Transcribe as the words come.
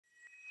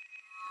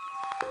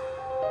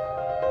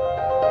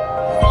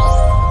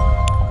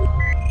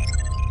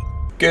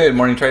Good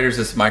morning, traders.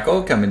 This is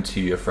Michael coming to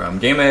you from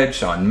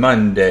GammaEdge on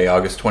Monday,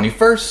 August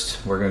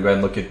 21st. We're going to go ahead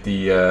and look at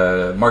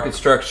the market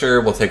structure.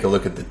 We'll take a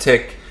look at the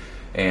tick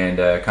and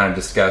kind of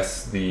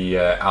discuss the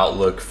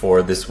outlook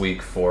for this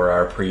week for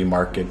our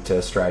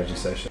pre-market strategy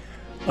session.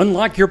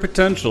 Unlock your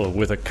potential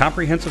with a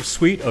comprehensive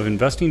suite of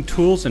investing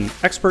tools and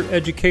expert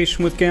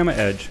education with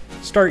GammaEdge.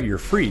 Start your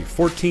free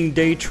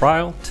 14-day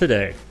trial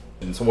today.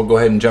 And so we'll go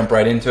ahead and jump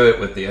right into it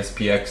with the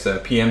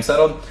SPX PM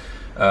settled.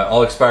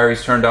 All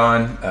expiries turned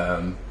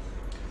on.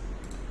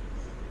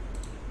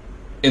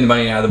 In the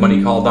money, out of the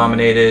money call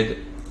dominated.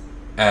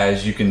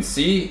 As you can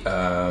see,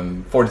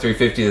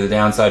 43.50 to the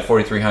downside,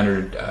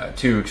 4,300,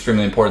 two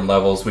extremely important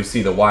levels. We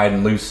see the wide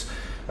and loose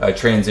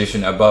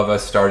transition above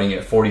us starting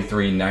at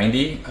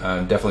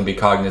 43.90. Definitely be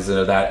cognizant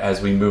of that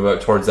as we move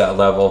up towards that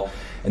level.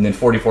 And then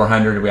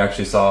 4,400, we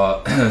actually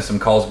saw some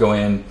calls go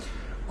in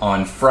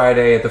on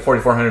Friday at the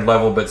 4,400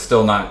 level, but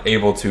still not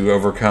able to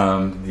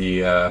overcome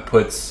the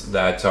puts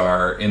that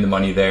are in the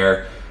money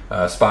there.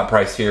 Spot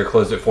price here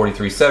closed at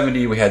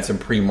 43.70. We had some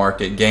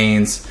pre-market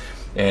gains,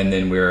 and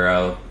then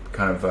we're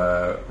kind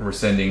of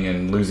rescinding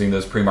and losing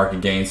those pre-market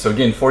gains. So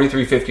again,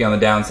 43.50 on the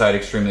downside,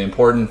 extremely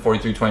important.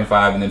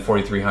 43.25 and then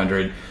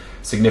 4,300.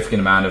 Significant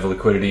amount of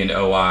liquidity and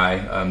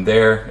OI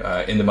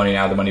there. In the money,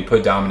 out of the money,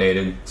 put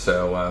dominated.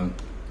 So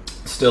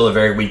still a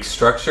very weak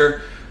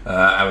structure.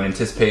 I would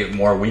anticipate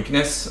more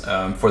weakness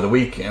for the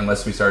week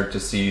unless we start to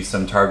see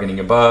some targeting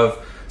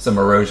above, some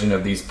erosion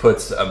of these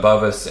puts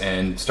above us,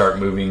 and start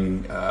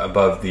moving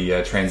above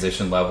the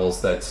transition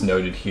levels that's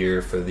noted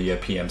here for the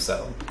PM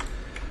settle.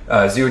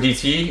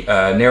 0DT,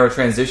 narrow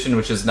transition,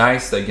 which is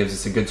nice. That gives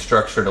us a good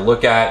structure to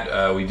look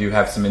at. We do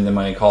have some in the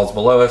money calls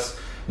below us.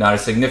 Not a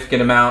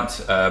significant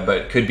amount,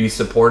 but could be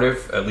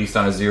supportive, at least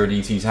on a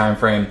 0DT time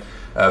frame.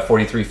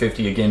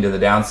 43.50 again to the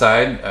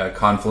downside.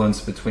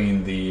 Confluence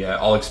between the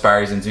all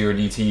expiries and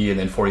 0DT, and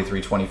then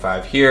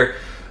 43.25 here.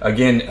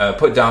 Again,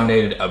 put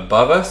dominated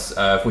above us.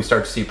 If we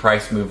start to see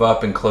price move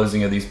up and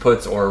closing of these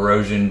puts or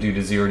erosion due to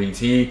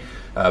 0DT,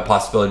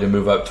 possibility to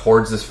move up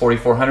towards this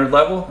 4,400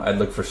 level. I'd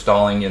look for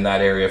stalling in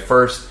that area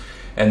first,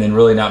 and then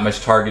really not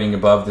much targeting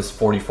above this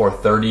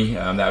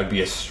 44.30. That would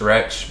be a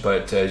stretch,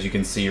 but as you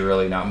can see,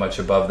 really not much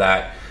above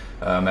that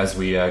as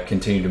we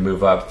continue to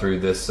move up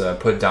through this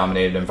put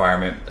dominated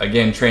environment.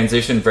 Again,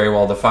 transition very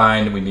well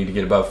defined. We need to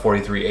get above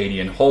 43.80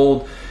 and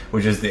hold,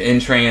 which is the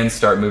in-trans,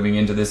 start moving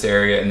into this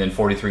area, and then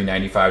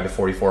 43.95 to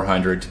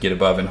 4,400 to get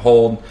above and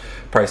hold.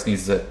 Price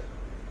needs to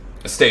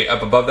stay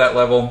up above that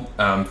level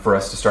for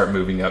us to start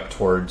moving up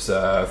towards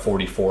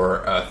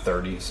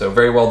 44.30. So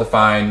very well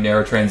defined,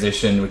 narrow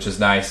transition, which is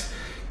nice.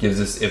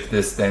 Gives us if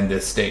this, then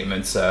this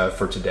statements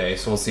for today.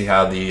 So we'll see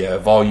how the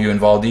vol U and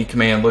vol D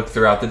command look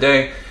throughout the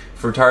day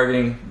for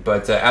targeting.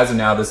 But as of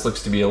now, this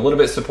looks to be a little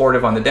bit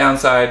supportive on the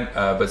downside,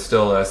 but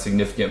still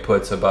significant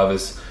puts above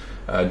us.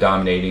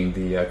 Dominating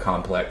the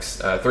complex.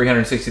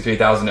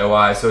 363,000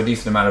 OI, so a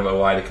decent amount of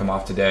OI to come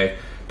off today.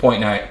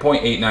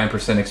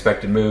 0.89%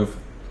 expected move.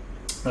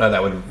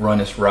 That would run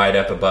us right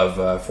up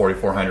above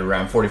 4,400,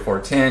 around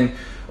 44.10,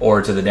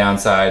 or to the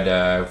downside,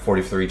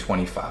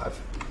 43.25.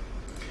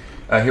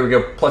 Here we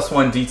go,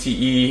 +1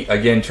 DTE.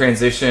 Again,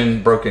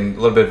 transition, broken, a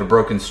little bit of a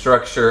broken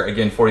structure.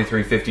 Again,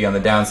 43.50 on the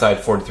downside,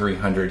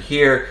 4,300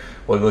 here.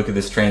 We'll look at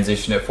this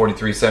transition at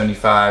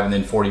 43.75 and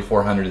then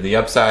 4,400 to the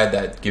upside.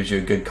 That gives you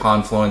a good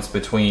confluence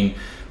between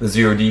the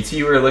 0DT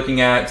we were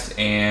looking at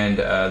and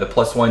the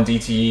 +1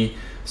 DTE.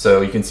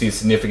 So you can see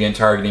significant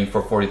targeting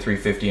for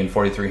 43.50 and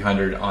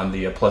 4,300 on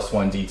the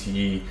 +1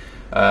 DTE.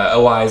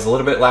 OI is a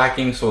little bit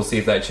lacking, so we'll see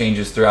if that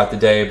changes throughout the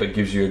day, but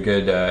gives you a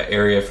good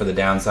area for the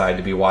downside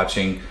to be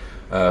watching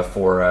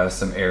for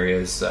some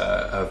areas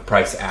of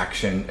price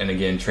action and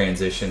again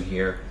transition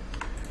here.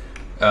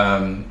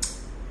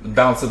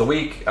 Balance of the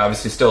week,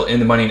 obviously still in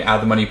the money and out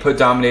of the money put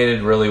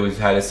dominated. Really, we've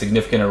had a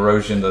significant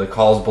erosion to the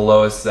calls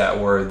below us that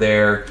were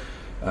there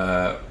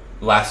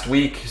last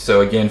week.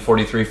 So again,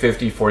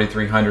 43.50,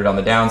 4,300 on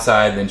the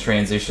downside, then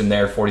transition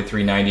there,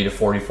 43.90 to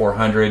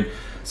 4,400.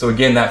 So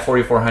again, that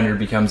 4,400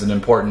 becomes an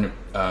important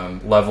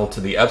level to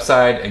the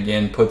upside.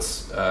 Again,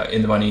 puts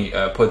in the money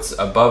puts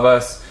above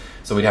us.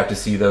 So we'd have to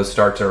see those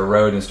start to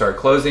erode and start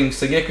closing.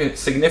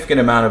 Significant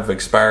amount of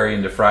expiry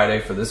into Friday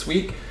for this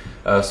week.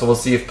 So we'll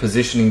see if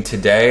positioning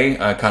today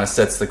kind of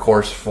sets the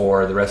course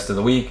for the rest of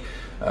the week.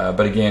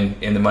 But again,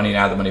 in the money and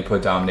out of the money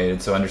put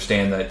dominated. So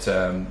understand that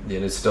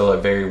it is still a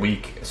very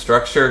weak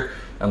structure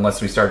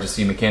unless we start to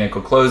see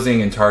mechanical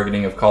closing and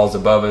targeting of calls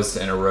above us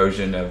and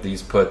erosion of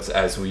these puts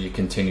as we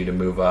continue to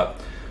move up.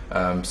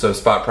 So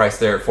spot price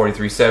there at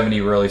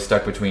 43.70, really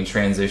stuck between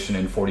transition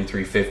and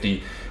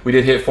 43.50. We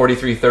did hit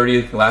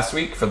 43.30 last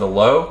week for the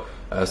low.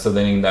 So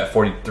then that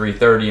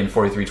 43.30 and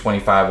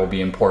 43.25 will be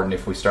important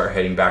if we start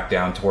heading back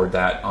down toward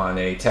that on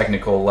a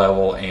technical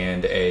level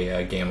and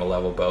a gamma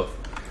level both.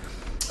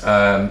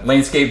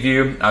 Landscape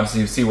view, obviously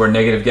you see where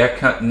negative GEX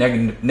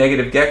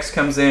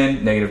comes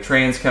in, negative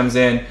trans comes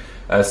in.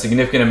 A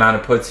significant amount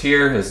of puts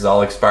here. This is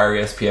all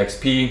expiry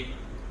SPXP.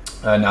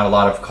 Not a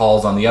lot of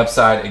calls on the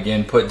upside.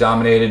 Again, put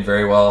dominated,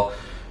 very well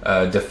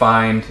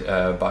defined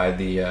by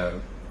the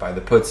by the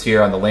puts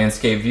here on the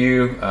landscape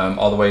view,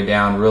 all the way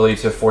down really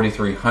to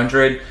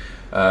 4,300.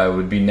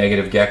 Would be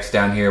negative gex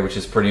down here, which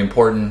is pretty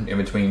important, in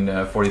between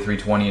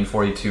 43.20 and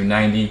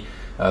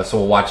 42.90. So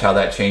we'll watch how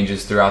that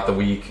changes throughout the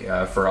week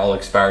for all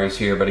expiries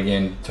here, but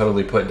again,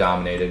 totally put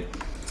dominated.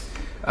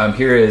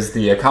 Here is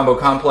the combo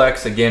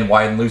complex. Again,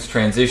 wide and loose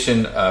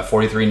transition.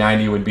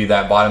 43.90 would be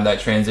that bottom of that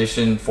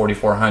transition.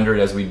 4,400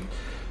 as we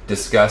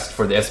discussed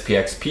for the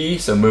SPXP.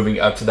 So moving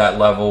up to that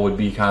level would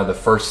be kind of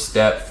the first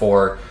step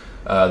for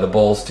the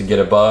bulls to get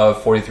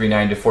above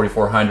 43.90 to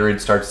 4,400.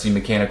 Start to see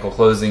mechanical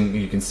closing.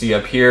 You can see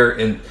up here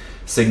in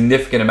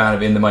significant amount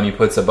of in the money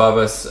puts above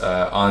us.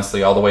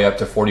 Honestly, all the way up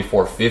to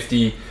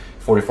 44.50,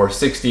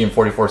 44.60, and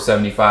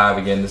 44.75.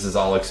 Again, this is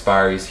all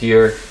expiries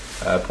here.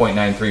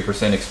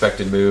 0.93%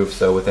 expected move,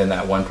 so within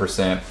that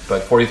 1%.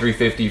 But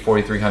 43.50,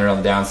 4,300 on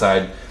the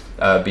downside,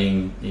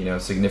 being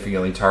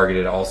significantly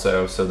targeted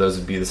also. So those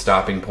would be the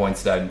stopping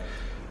points that I'd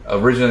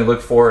originally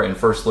look for and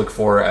first look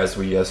for as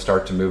we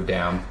start to move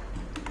down.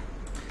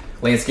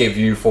 Landscape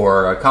view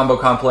for combo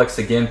complex,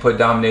 again put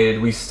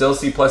dominated. We still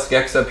see plus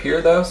gex up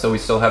here though, so we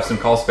still have some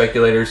call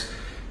speculators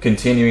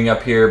continuing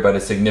up here, but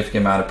a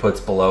significant amount of puts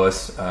below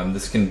us.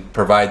 This can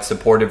provide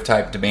supportive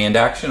type demand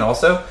action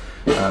also.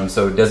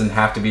 So it doesn't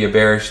have to be a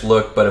bearish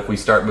look, but if we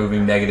start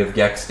moving negative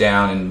gex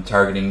down and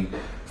targeting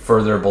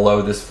further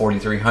below this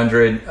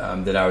 4,300,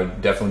 then I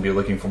would definitely be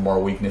looking for more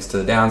weakness to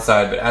the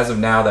downside. But as of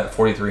now, that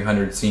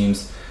 4,300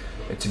 seems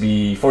to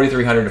be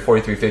 4,300 to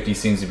 4,350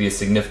 seems to be a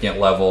significant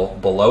level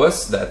below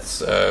us.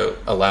 That's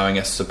allowing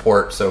us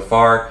support so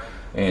far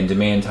and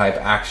demand type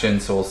action.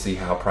 So we'll see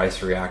how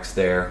price reacts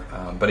there.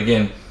 But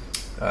again,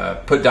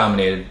 put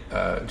dominated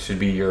should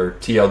be your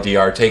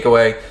TLDR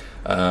takeaway.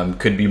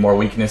 Could be more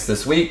weakness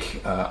this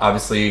week.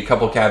 Obviously, a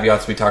couple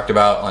caveats we talked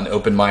about on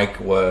open mic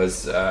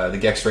was the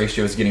gex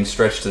ratio is getting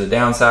stretched to the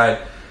downside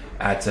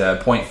at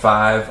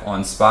 0.5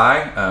 on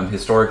SPY.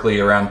 Historically,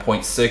 around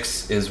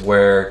 0.6 is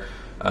where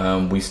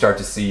we start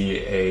to see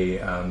a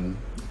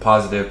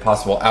positive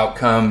possible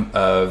outcome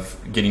of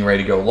getting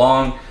ready to go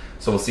long.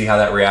 So we'll see how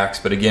that reacts.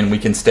 But again, we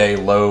can stay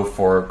low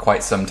for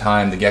quite some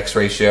time, the gex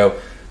ratio.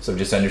 So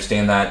just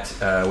understand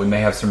that we may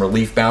have some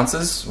relief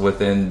bounces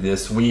within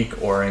this week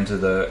or into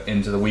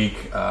the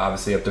week,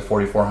 obviously up to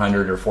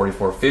 4,400 or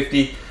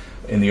 4,450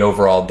 in the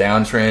overall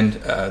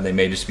downtrend. They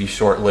may just be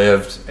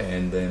short-lived,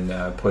 and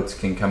then puts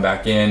can come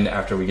back in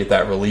after we get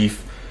that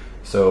relief.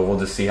 So we'll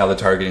just see how the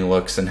targeting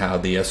looks and how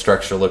the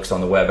structure looks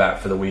on the web app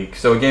for the week.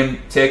 So again,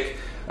 tick.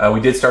 We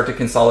did start to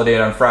consolidate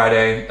on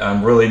Friday.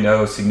 Really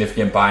no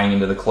significant buying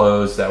into the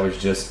close. That was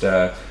just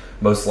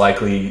most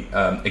likely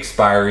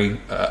expiry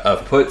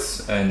of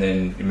puts, and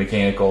then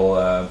mechanical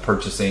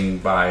purchasing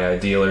by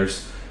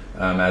dealers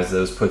as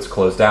those puts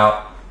closed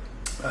out.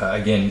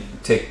 Again,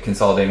 tick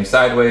consolidating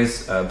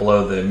sideways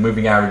below the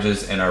moving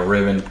averages, and our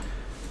ribbon,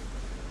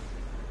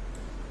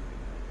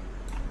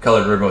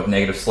 colored ribbon with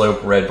negative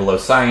slope, red below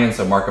cyan,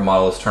 so market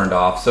model is turned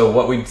off. So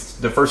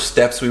the first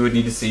steps we would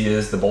need to see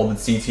is the bolded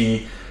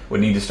CT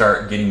would need to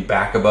start getting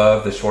back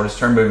above the shortest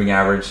term moving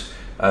average,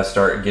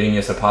 start getting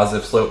us a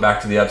positive slope back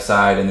to the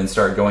upside, and then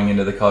start going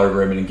into the colored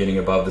ribbon and getting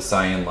above the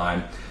cyan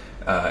line.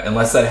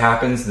 Unless that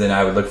happens, then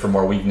I would look for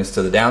more weakness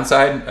to the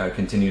downside,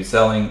 continued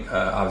selling.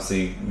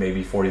 Obviously,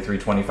 maybe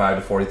 43.25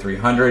 to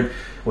 4,300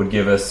 would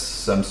give us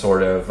some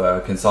sort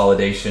of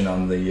consolidation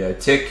on the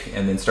tick,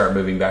 and then start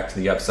moving back to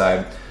the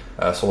upside.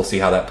 So we'll see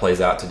how that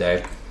plays out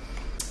today.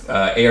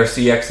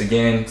 ARCX,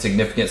 again,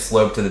 significant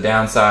slope to the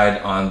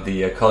downside on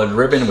the colored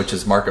ribbon, which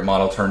is market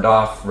model turned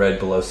off, red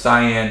below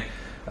cyan.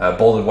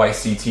 Bolded white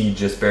CT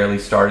just barely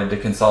started to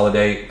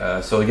consolidate.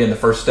 So again, the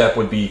first step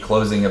would be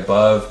closing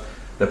above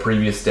the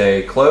previous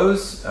day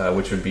close,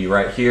 which would be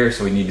right here.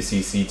 So we need to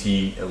see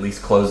CT at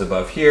least close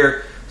above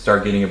here,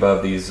 start getting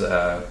above these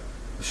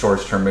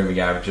shortest term moving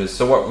averages.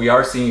 So what we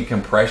are seeing,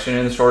 compression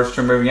in the shortest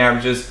term moving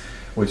averages,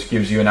 which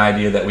gives you an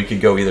idea that we could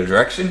go either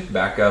direction,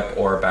 back up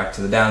or back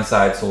to the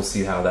downside. So we'll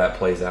see how that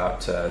plays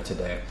out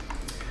today.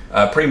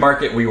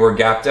 Pre-market, we were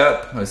gapped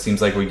up. It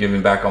seems like we've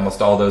given back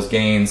almost all those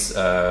gains,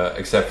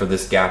 except for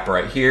this gap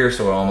right here.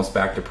 So we're almost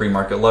back to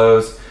pre-market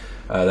lows.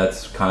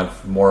 That's kind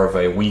of more of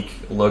a weak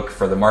look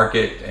for the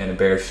market and a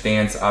bearish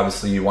stance.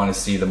 Obviously, you want to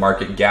see the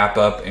market gap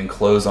up and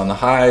close on the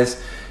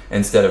highs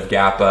instead of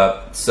gap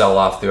up, sell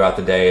off throughout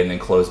the day, and then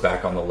close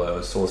back on the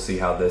lows. So we'll see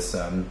how this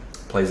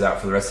plays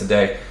out for the rest of the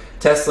day.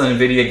 Tesla and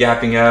Nvidia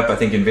gapping up. I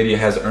think Nvidia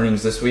has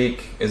earnings this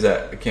week.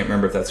 I can't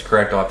remember if that's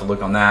correct. I'll have to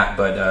look on that.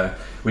 But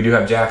we do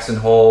have Jackson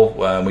Hole.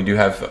 We do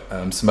have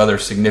some other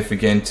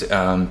significant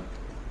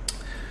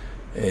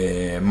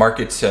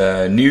market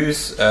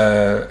news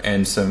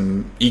and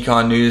some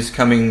econ news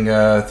coming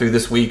through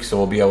this week. So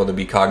we'll be able to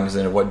be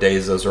cognizant of what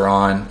days those are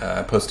on.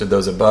 I posted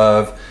those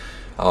above.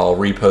 I'll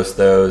repost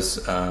those.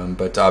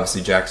 But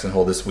obviously Jackson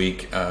Hole this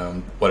week,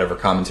 whatever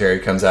commentary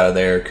comes out of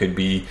there could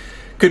be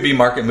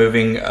market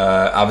moving.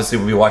 Obviously,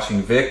 we'll be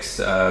watching VIX,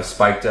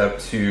 spiked up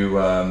to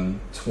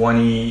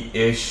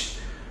 20-ish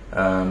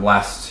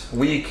last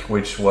week,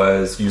 which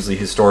was usually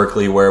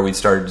historically where we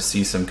started to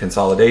see some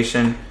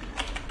consolidation.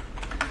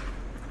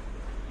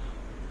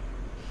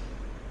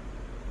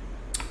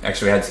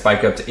 Actually, we had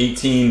spike up to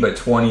 18, but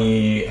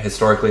 20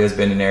 historically has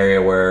been an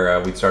area where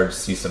we'd started to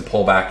see some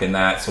pullback in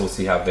that. So we'll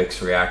see how VIX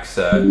reacts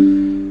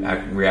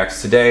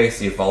today.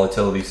 See if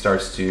volatility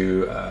starts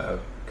to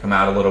come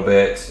out a little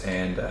bit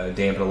and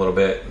dampen a little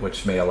bit,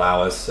 which may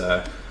allow us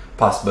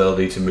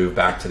possibility to move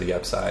back to the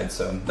upside.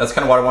 So that's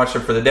kind of what I want to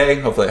share for the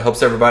day. Hopefully it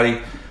helps everybody.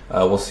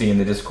 We'll see you in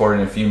the Discord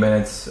in a few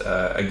minutes.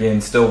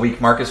 Again, still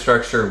weak market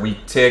structure,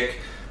 weak tick.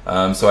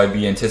 So I'd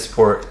be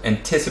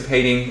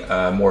anticipating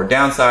more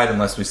downside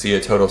unless we see a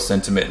total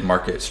sentiment and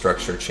market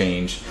structure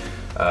change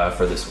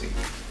for this week.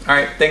 All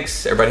right,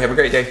 thanks everybody. Have a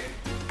great day.